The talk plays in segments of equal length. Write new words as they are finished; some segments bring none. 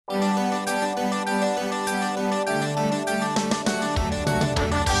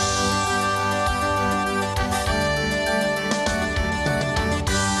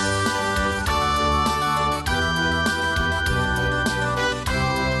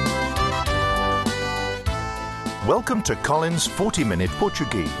Welcome to Colin's 40-Minute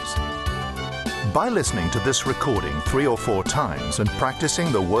Portuguese. By listening to this recording 3 or 4 times and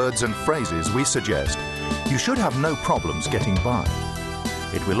practicing the words and phrases we suggest, you should have no problems getting by.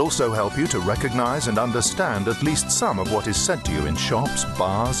 It will also help you to recognize and understand at least some of what is said to you in shops,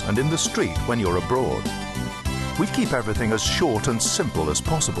 bars, and in the street when you're abroad. We keep everything as short and simple as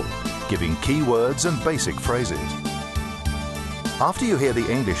possible, giving key words and basic phrases. After you hear the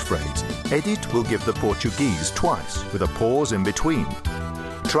English phrase, Edith will give the Portuguese twice, with a pause in between.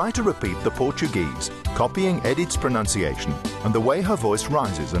 Try to repeat the Portuguese, copying Edith's pronunciation and the way her voice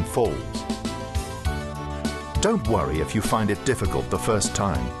rises and falls. Don't worry if you find it difficult the first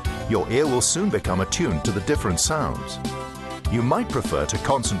time. Your ear will soon become attuned to the different sounds. You might prefer to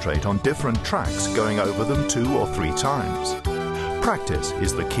concentrate on different tracks, going over them 2 or 3 times. Practice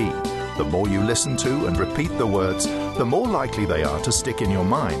is the key. The more you listen to and repeat the words, the more likely they are to stick in your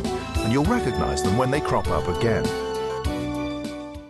mind, and you'll recognize them when they crop up again.